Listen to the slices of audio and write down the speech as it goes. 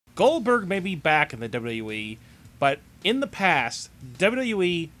Goldberg may be back in the WWE, but in the past,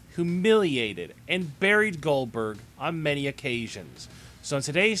 WWE humiliated and buried Goldberg on many occasions. So in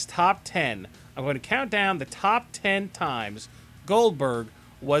today's top 10, I'm going to count down the top 10 times Goldberg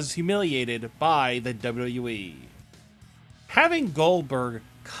was humiliated by the WWE. Having Goldberg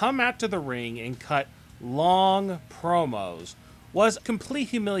come out to the ring and cut long promos was complete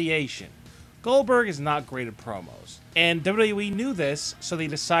humiliation. Goldberg is not great at promos, and WWE knew this, so they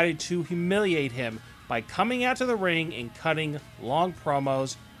decided to humiliate him by coming out to the ring and cutting long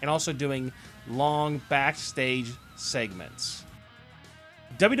promos and also doing long backstage segments.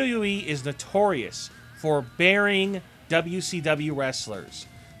 WWE is notorious for burying WCW wrestlers.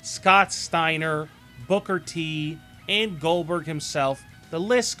 Scott Steiner, Booker T, and Goldberg himself, the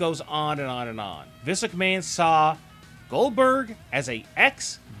list goes on and on and on. Vince McMahon saw Goldberg as an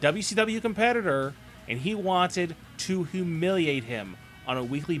ex-WCW competitor, and he wanted to humiliate him on a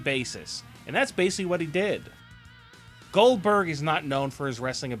weekly basis. And that's basically what he did. Goldberg is not known for his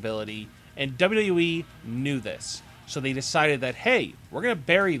wrestling ability, and WWE knew this. So they decided that, hey, we're going to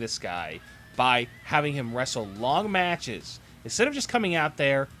bury this guy by having him wrestle long matches. Instead of just coming out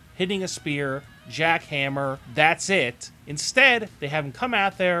there, hitting a spear, jackhammer, that's it. Instead, they have him come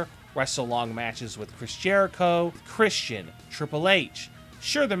out there, wrestle long matches with Chris Jericho, Christian, Triple H.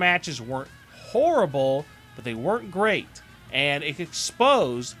 Sure, the matches weren't horrible, but they weren't great. And it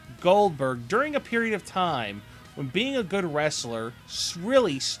exposed Goldberg during a period of time when being a good wrestler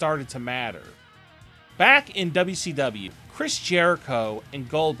really started to matter. Back in WCW, Chris Jericho and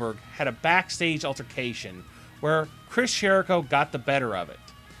Goldberg had a backstage altercation where Chris Jericho got the better of it.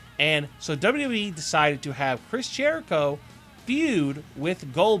 And so WWE decided to have Chris Jericho feud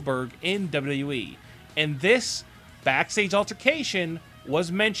with Goldberg in WWE. And this backstage altercation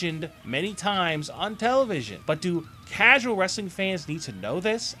was mentioned many times on television. But do casual wrestling fans need to know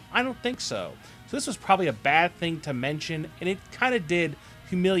this? I don't think so. So this was probably a bad thing to mention, and it kind of did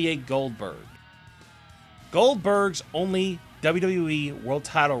humiliate Goldberg. Goldberg's only WWE World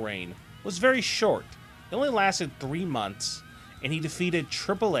title reign was very short. It only lasted 3 months, and he defeated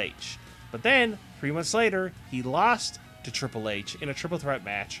Triple H. But then, 3 months later, he lost to Triple H in a triple threat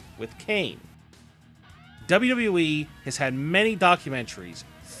match with Kane. WWE has had many documentaries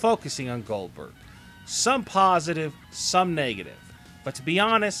focusing on Goldberg. Some positive, some negative. But to be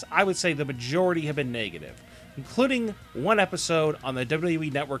honest, I would say the majority have been negative, including one episode on the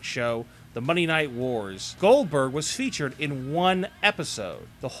WWE Network show, The Monday Night Wars. Goldberg was featured in one episode.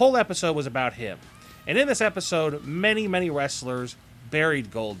 The whole episode was about him. And in this episode, many wrestlers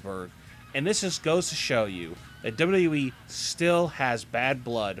buried Goldberg. And this just goes to show you that WWE still has bad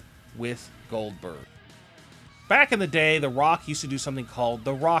blood with Goldberg. Back in the day, The Rock used to do something called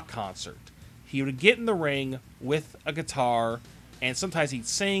The Rock Concert. He would get in the ring with a guitar, and sometimes he'd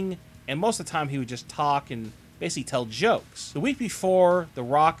sing, and most of the time he would just talk and basically tell jokes. The week before The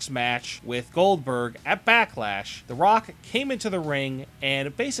Rock's match with Goldberg at Backlash, The Rock came into the ring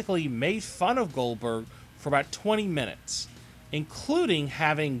and basically made fun of Goldberg for about 20 minutes, including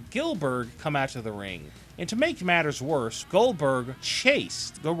having Gillberg come out to the ring. And to make matters worse, Goldberg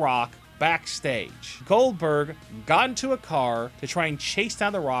chased The Rock backstage. Goldberg got into a car to try and chase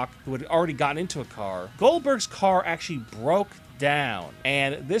down The Rock, who had already gotten into a car. Goldberg's car actually broke down,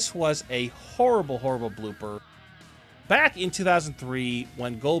 and this was a horrible blooper. Back in 2003,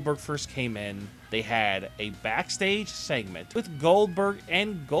 when Goldberg first came in, they had a backstage segment with Goldberg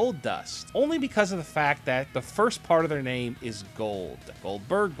and Goldust, only because of the fact that the first part of their name is Gold.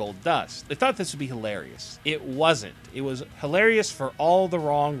 Goldberg, Goldust. They thought this would be hilarious. It wasn't. It was hilarious for all the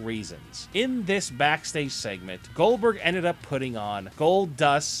wrong reasons. In this backstage segment, Goldberg ended up putting on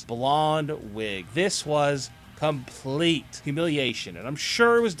Goldust's blonde wig. This was complete humiliation, and I'm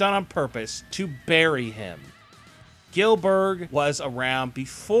sure it was done on purpose to bury him. Gillberg was around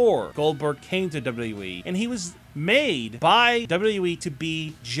before Goldberg came to WWE, and he was made by WWE to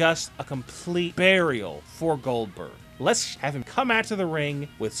be just a complete burial for Goldberg. Let's have him come out to the ring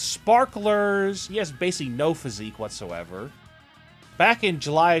with sparklers. He has basically no physique whatsoever. Back in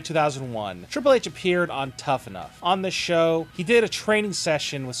July of 2001, Triple H appeared on Tough Enough. On the show, he did a training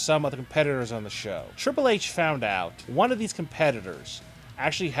session with some of the competitors on the show. Triple H found out one of these competitors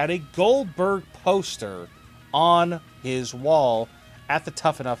actually had a Goldberg poster on his wall at the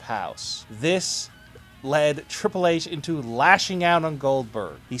Tough Enough house. This led Triple H into lashing out on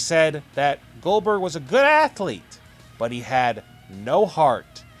Goldberg. He said that Goldberg was a good athlete, but he had no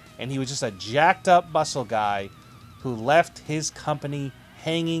heart, and he was just a jacked up muscle guy who left his company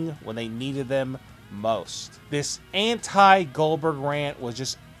hanging when they needed them most. This anti-Goldberg rant was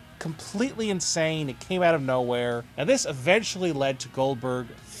just completely insane. It came out of nowhere. And this eventually led to Goldberg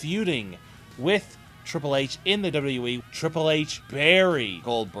feuding with Triple H in the WWE. Triple H buried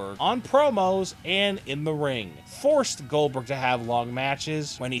Goldberg on promos and in the ring. Forced Goldberg to have long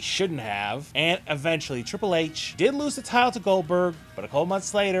matches when he shouldn't have. And eventually Triple H did lose the title to Goldberg, but a couple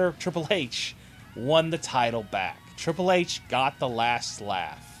months later, Triple H won the title back. Triple H got the last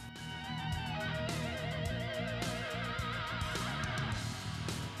laugh.